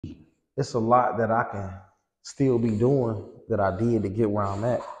it's a lot that I can still be doing that I did to get where I'm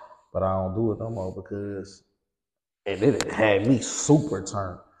at, but I don't do it no more because it had me super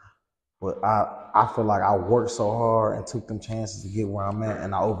turned. But I feel like I worked so hard and took them chances to get where I'm at,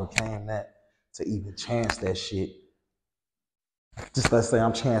 and I overcame that to even chance that shit. Just let's say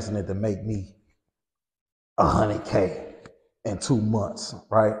I'm chancing it to make me 100K in 2 months,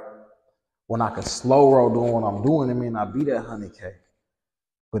 right? When I can slow roll doing what I'm doing, it may not be that 100K,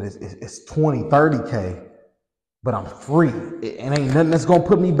 but it's 20, 30K, but I'm free. It ain't nothing that's gonna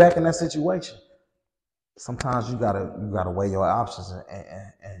put me back in that situation. Sometimes you gotta weigh your options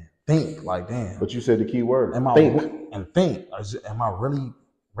and think like, damn. But you said the key word. Think. Am I really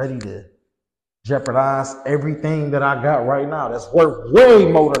ready to jeopardize everything that I got right now that's worth way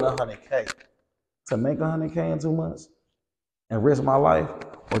more than 100K to make 100K in 2 months and risk my life,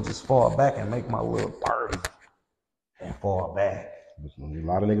 or just fall back and make my little 30 and fall back? A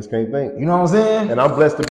lot of niggas can't think. You know what I'm saying? And I'm blessed to